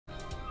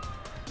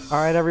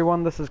Alright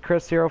everyone, this is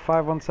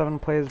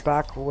Chris0517 plays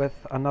back with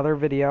another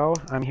video.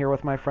 I'm here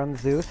with my friend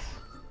Zeus.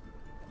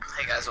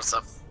 Hey guys, what's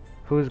up?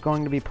 Who's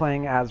going to be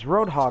playing as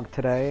Roadhog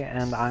today,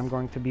 and I'm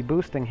going to be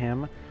boosting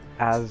him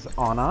as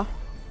Ana.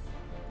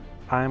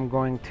 I'm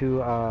going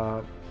to,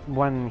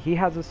 when he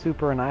has a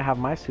super and I have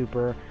my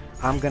super,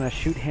 I'm gonna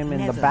shoot him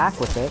in the back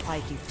with it.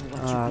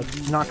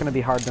 Not gonna be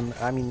hard to,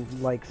 I mean,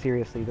 like,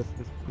 seriously, this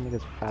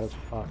nigga's fat as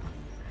fuck.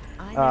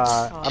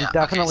 I'm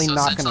definitely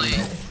not gonna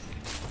miss.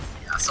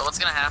 So what's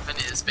gonna happen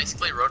is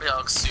basically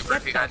Roadhog's super,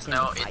 if you guys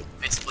know, it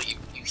basically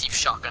you keep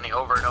shotgunning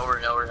over and over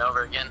and over and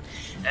over again,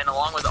 and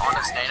along with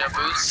Ana's nano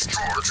boost,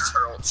 which is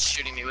her ult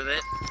shooting me with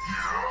it,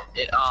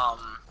 it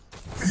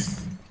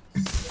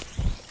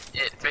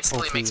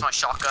basically makes my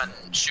shotgun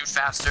shoot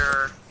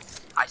faster.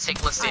 I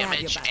take less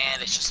damage,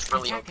 and it's just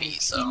really OP.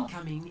 So.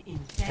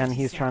 And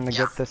he's trying to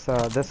get this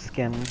this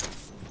skin. And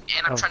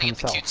I'm trying to get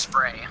the cute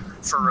spray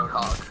for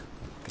Roadhog.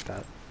 Look at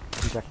that,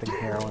 injecting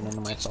heroin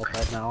into myself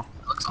right now.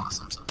 It looks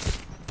awesome. So.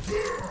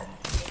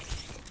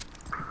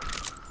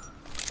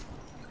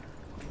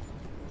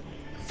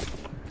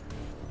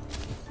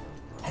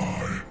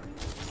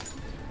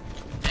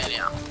 And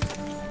yeah,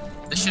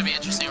 this should be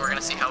interesting. We're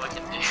gonna see how we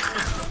can do.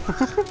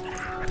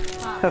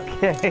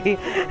 Okay,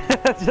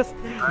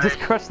 just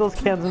crush those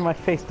cans in my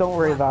face. Don't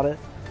worry about it.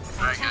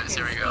 All right, guys,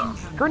 here we go.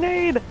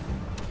 Grenade!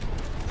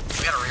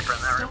 We got a Reaper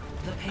in that room.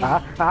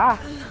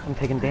 I'm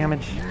taking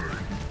damage.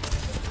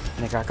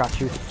 Nick, I got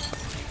you.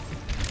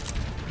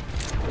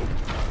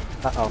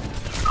 Uh-oh.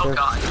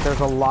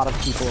 There's a lot of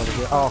people over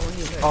here.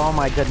 Oh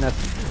my goodness.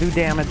 Do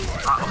damage.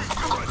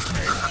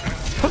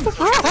 Put this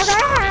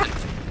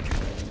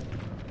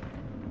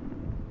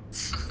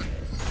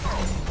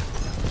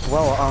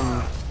Well,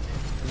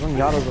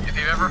 Zenyatta's if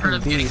you've ever heard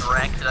of getting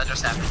wrecked, that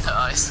just happened to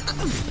us.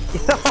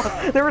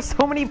 There were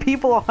so many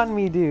people on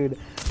me, dude.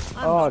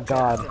 Oh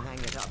god.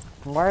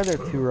 Why are there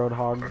two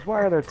Roadhogs?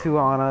 Why are there two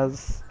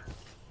Anas?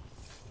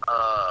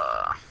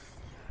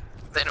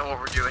 They know what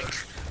we're doing.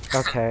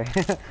 Okay.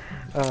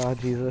 Oh,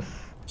 Jesus.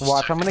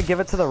 Watch, I'm gonna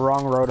give it to the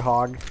wrong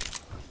Roadhog.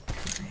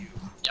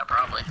 Yeah,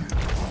 probably.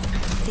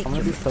 I'm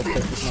gonna be so pissed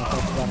if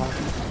that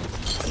happens.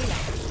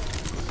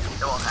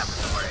 It won't happen,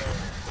 don't worry.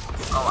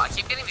 Oh, I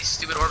keep getting these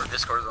stupid orb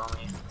discords on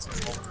me.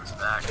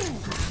 Back.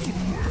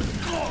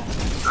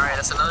 Alright,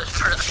 that's another.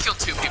 I killed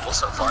 2 people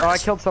so far. Oh, I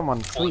killed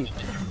someone. Sweet.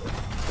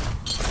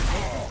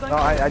 Oh,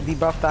 I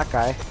debuffed that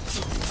guy.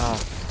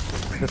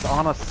 This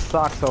Ana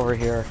sucks over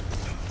here.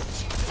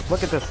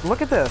 Look at this.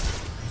 Look at this.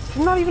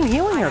 She's not even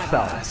healing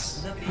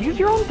herself. Use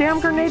your own damn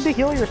grenade to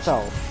heal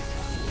yourself.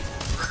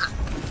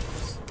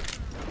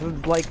 This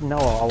is like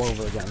Noah all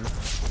over again.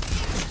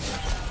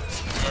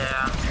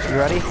 Yeah. You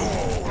ready?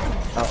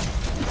 Oh.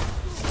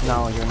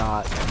 No, you're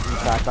not. In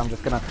fact, I'm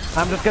just gonna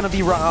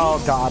be oh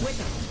god.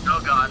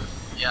 Oh god.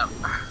 Yep.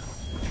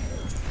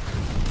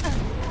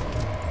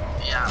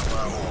 Yeah,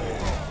 well.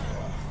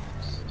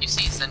 You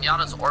see,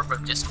 Zenyatta's orb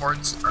of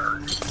discords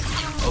are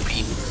OP.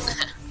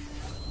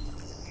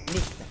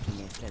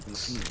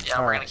 Yeah,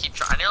 we're gonna keep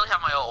trying. I nearly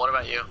have my ult. What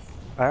about you?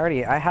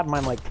 I had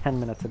mine like 10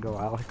 minutes ago,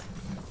 Alex.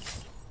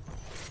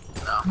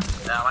 No,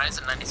 mine is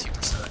at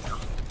 92% now.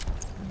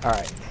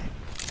 Alright.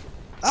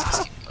 Let's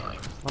keep going.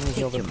 Let me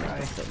heal this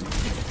guy.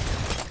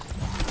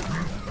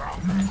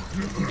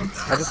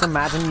 I just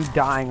imagine you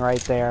dying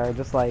right there,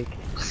 just like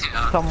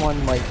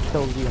someone like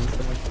kills you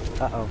instantly.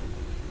 Uh-oh.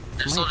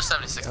 There's soldier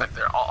 76 back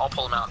there. I'll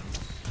pull him out.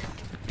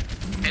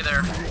 Hey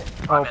there.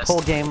 Oh,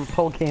 pull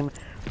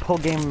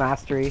game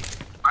mastery.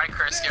 Alright,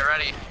 Chris, get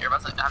ready. You're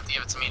about to have to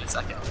give it to me in a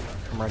second.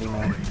 I'm ready,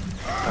 man.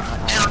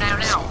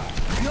 Now.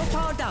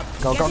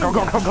 Go.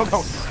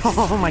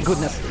 Oh my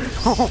goodness.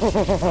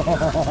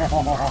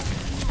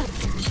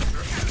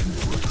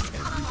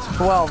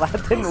 Well,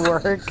 that didn't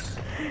work.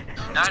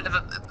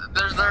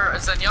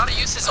 Zenyatta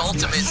used his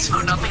ultimate,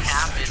 so nothing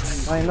happened.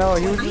 I know,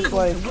 he was just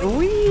like,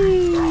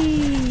 wee.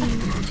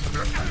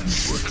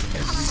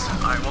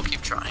 Alright, we'll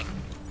keep trying.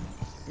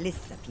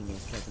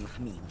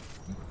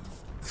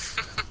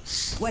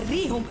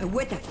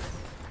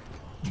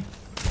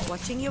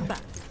 Watching your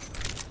back.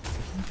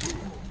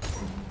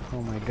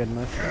 Oh my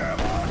goodness.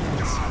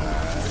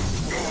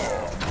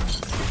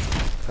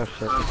 Oh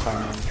shit, it's high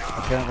noon.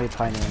 Apparently it's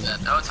high noon.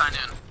 No, it's high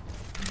noon.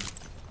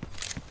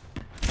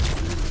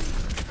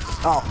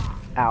 Oh,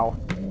 ow.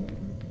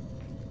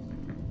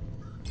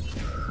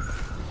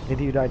 Did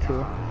you die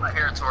too? I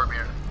hear a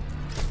Torbjorn.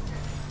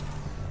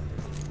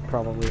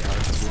 Probably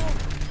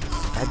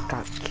I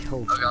got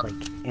killed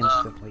like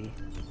instantly.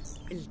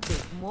 It'll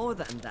take more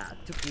than that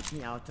to keep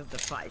me out of the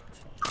fight.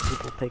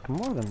 It will take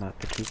more than that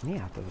to keep me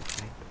out of the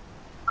fight.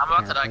 I'm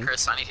about to die,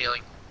 Chris. I need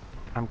healing.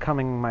 I'm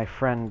coming, my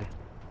friend.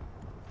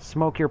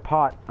 Smoke your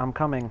pot. I'm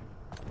coming.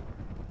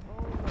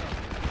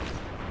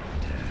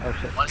 Oh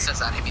shit. When it says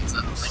that, it means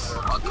that the thing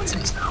will walk into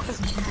his mouth.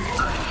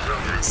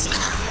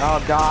 Oh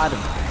god.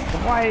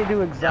 Why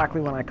do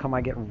exactly when I come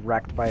I get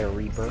wrecked by a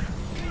Reaper?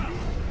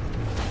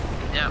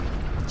 Yeah.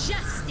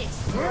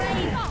 Justice!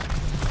 Reign up!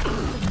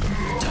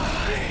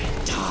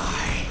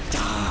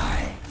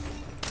 Die!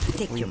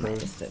 Take your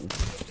medicine.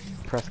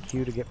 press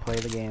Q to play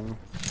the game.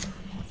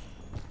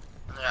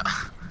 Yeah,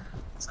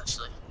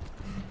 essentially.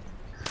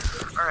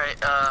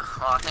 Alright, well,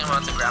 I think I'm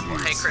about to grapple.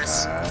 Hey,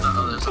 Chris.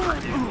 Uh-oh, there's a high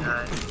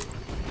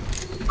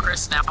dude.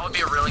 Chris, now would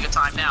be a really good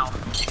time now.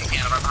 If you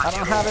can, right behind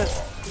you. I don't have it.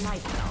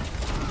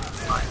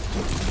 Fine.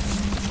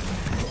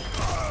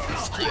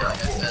 Yeah,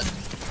 like I said.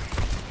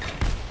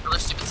 Really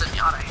stupid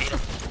Zenyatta, I hate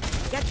him.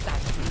 Get back.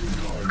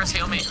 Chris,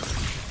 heal me.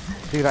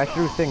 Dude, I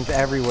threw things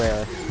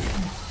everywhere.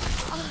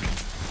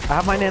 I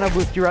have my nano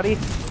boost. You ready?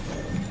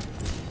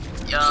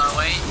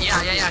 Wait.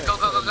 Yeah. Go.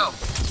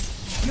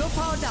 You're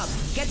powered up.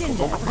 Get in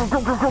there. Go.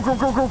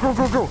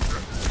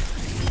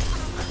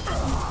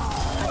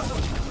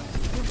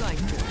 You're going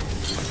to.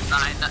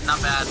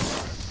 Not bad.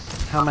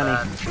 How many?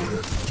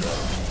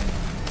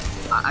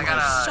 I got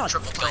a Shot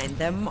triple kill. find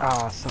them.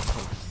 Ah, so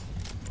close.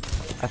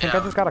 I think I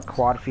just got a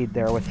quad feed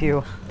there with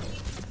you.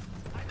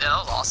 Yeah, that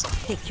was awesome.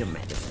 Take your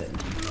medicine.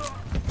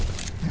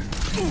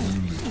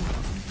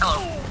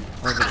 Hello.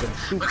 Where's it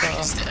been? Look,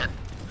 he's dead.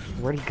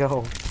 Where'd he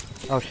go?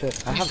 Oh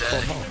shit, I have He's full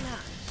dead.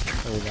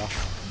 health. There we go.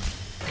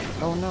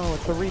 Oh no,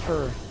 it's a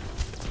Reaper.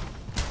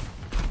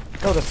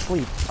 Go to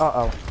sleep.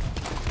 Uh-oh.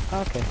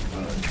 Okay.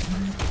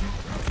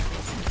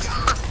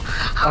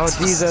 Oh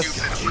Jesus.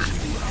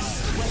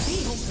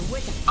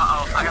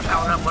 Uh-oh, I got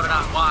powered up. What did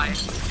I? Why?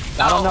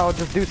 I don't know,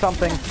 just do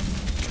something.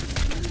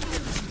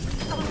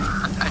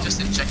 I just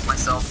inject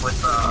myself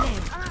with,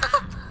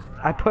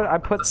 I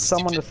put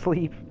someone to stupid-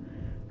 sleep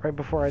right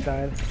before I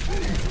died.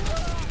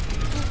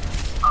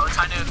 Oh, it's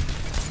high noon.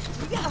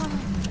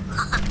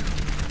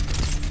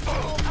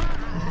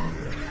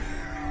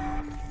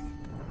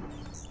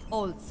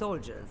 Old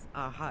soldiers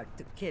are hard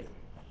to kill.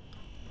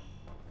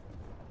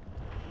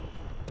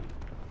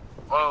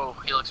 Whoa,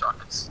 Helix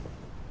rockets.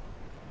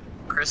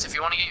 Chris, if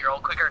you want to get your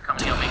ult quicker, come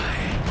and heal me.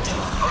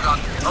 Oh god.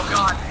 Oh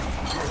god.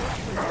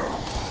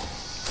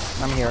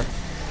 I'm here.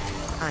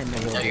 I'm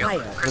a There you go. liar.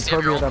 The Chris, you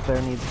have your Toad ult. up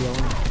there needs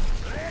healing.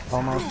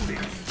 Almost.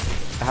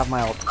 I have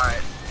my ult.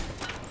 Alright.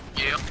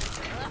 You do?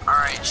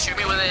 Alright, shoot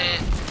me with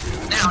it.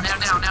 Now.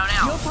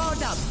 You're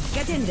powered up.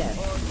 Get in there.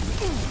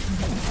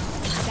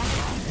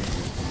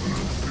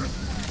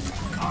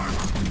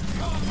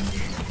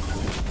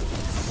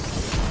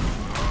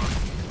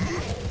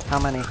 How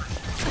many?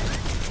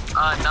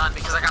 None,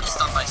 because I got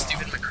stunned by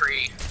stupid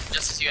McCree,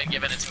 just as you had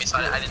given it to me, so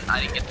I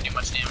didn't get to do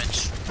much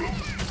damage.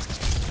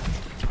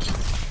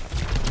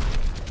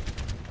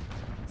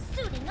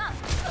 Suiting up.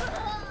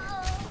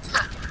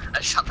 I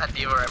shot that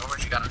diva right before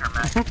she got in her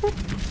mech.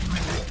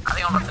 I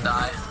think I'm about to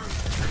die.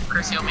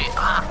 Chris, heal me.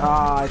 Ah.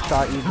 Ah, I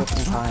shot you just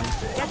in time.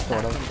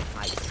 Sort of.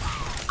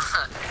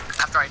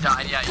 After I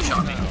died, yeah, you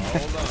shot me.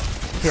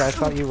 Yeah, I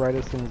shot you right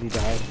as soon as you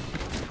died.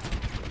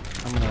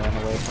 I'm gonna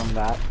run away from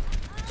that.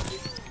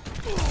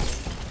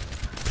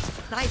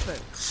 Sniper.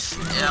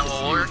 Yeah,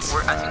 well, I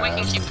think we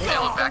can keep the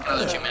payload back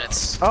another 2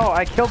 minutes. Oh,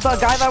 I killed the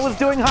guy that was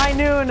doing high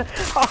noon!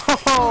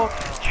 Oh,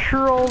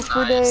 trolls for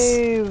Nice.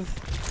 days!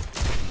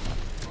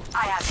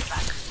 I have it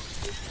back.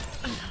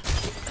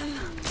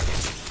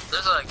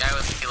 There's a guy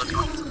with a Helix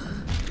rocket.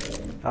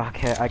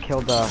 Okay, I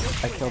killed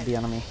the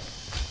enemy.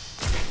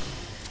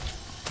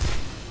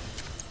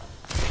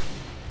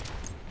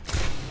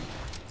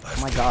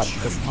 Oh my god,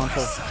 this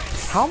poncho.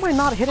 How am I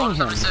not hitting him?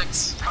 Number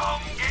 6.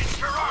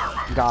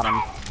 Got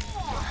him.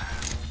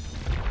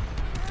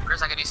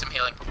 Chris, I could use some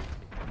healing.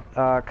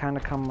 Kinda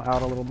come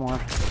out a little more.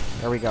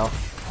 There we go.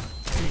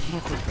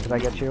 Did I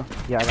get you?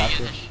 Yeah, I got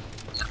you.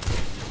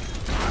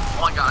 Oh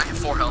my god, I have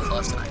 4 health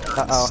left.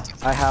 Uh-oh,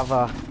 I have,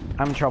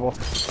 I'm in trouble.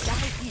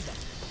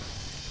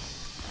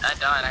 I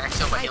died. I got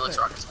killed by Helix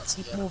rockets. That's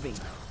Keep good. moving.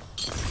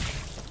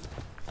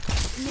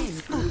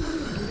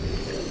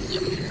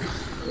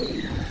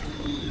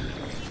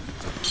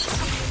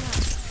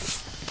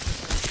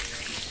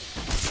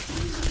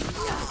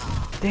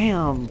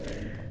 Damn!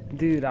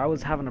 Dude, I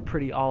was having a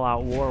pretty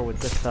all-out war with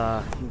this,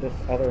 this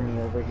other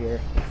me over here.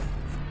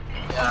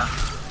 Yeah.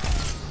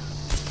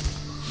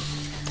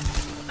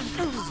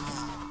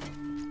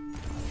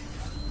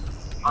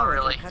 Oh,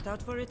 really? Cut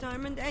out for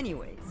retirement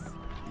anyways.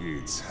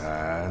 It's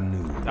high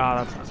noon.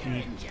 Oh, that's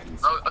neat.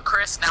 Oh,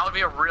 Chris, now would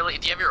be a really.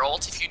 Do you have your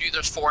ult? If you do,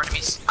 there's 4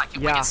 enemies.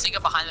 We Yeah. can sneak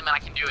up behind them and I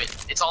can do it.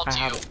 It's all I to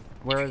have you. it.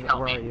 Where you can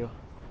help are me. you?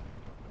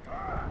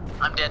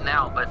 I'm dead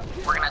now, but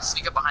we're gonna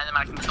sneak up behind them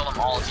and I can kill them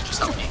all if you just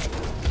help me.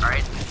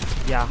 Alright?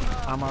 Yeah,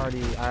 I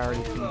already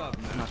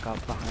snuck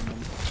up behind them.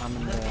 I'm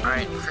in the...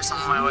 Alright, Chris,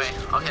 I'm on my way.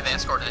 Okay, they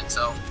escorted it,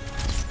 so.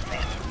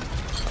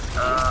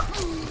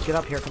 Get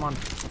up here, come on.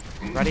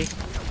 Ready?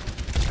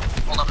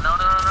 Hold up. No.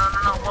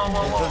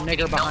 Whoa. There's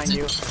a nigger behind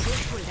you.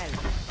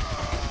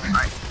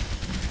 Alright.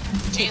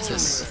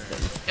 Jesus.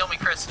 Kill me,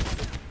 Chris.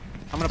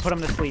 I'm gonna put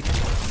him to sleep.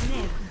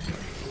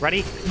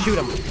 Ready? Shoot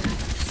him.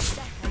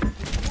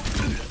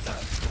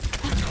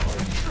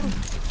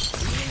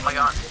 Oh my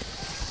god.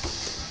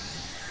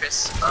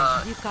 Chris,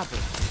 You copy.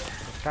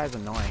 This guy's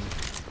annoying.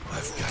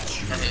 I've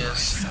got you. yeah, he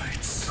is.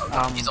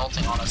 He's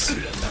ulting on us.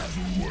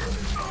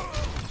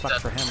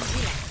 Sucks for him.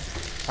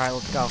 Alright,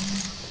 let's go.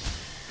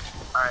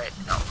 Alright,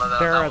 no, that was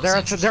There are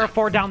interesting.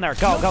 4 down there.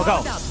 Go. Powered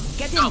up.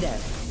 Get in Go. there.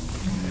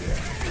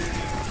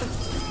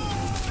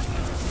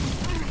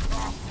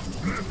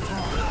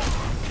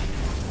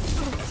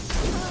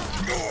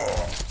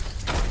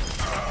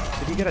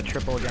 get a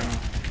triple again?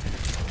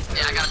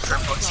 Yeah, I got a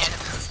triple again.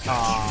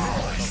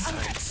 Oh,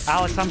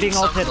 Alex, I'm being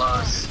So ulted.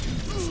 close.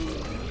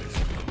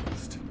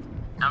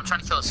 Now I'm trying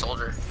to kill a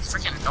soldier. It's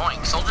freaking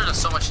annoying. Soldier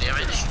does so much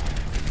damage.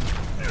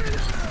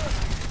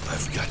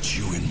 I've got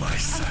you in my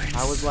sights.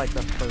 I was like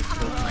the first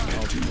person I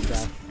ulted to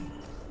death.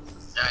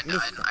 Yeah, I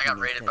died. I got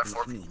raided by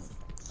 4 people.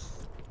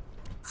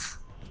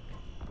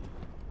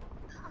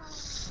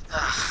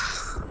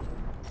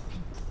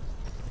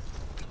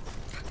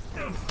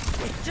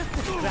 It's just a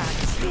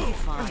scratch. It's really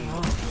fine.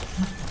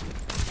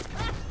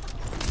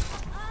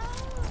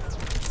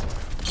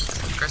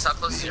 Chris, how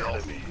close is your ult?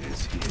 Enemy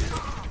is here.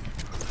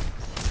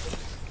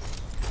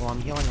 Well,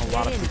 I'm healing a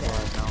lot of people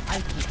right now.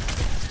 I'll keep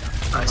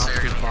Alright, so Not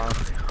you're too gonna far.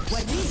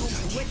 when we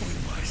move with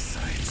My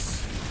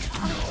sights.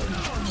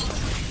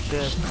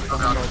 Shit, Oh,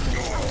 I'm God. ulting. The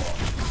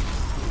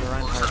Close up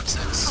Reinhardt.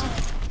 6.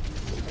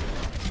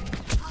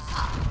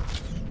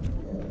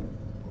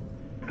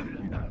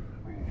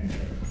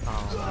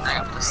 Oh, I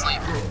got to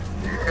sleep.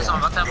 Here's I'm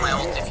about to have my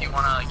ult if you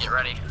wanna get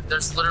ready.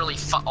 There's literally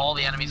all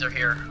the enemies are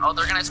here. Oh,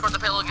 they're gonna escort the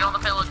payload. Get on the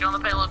payload. Get on the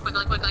payload.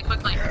 Quickly, quickly,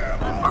 quickly.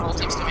 Our whole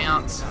team's coming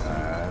out.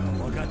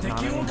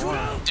 not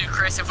anymore. Dude,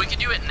 Chris, if we could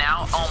do it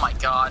now. Oh my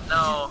God,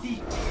 no.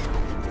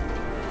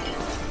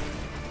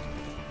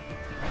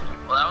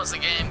 Well, that was the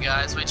game,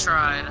 guys. We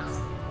tried.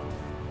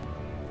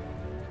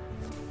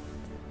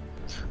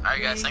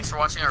 Alright, guys. Thanks for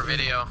watching our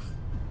video.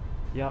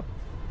 Yep.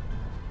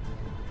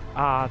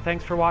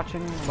 Thanks for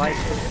watching. Like,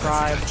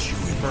 subscribe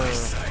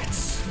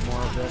for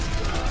more of this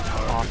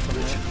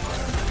awesomeness.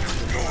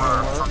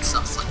 More fun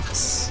stuff like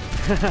this.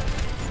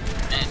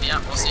 And yeah,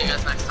 we'll see you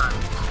guys next time.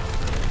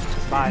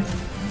 Bye.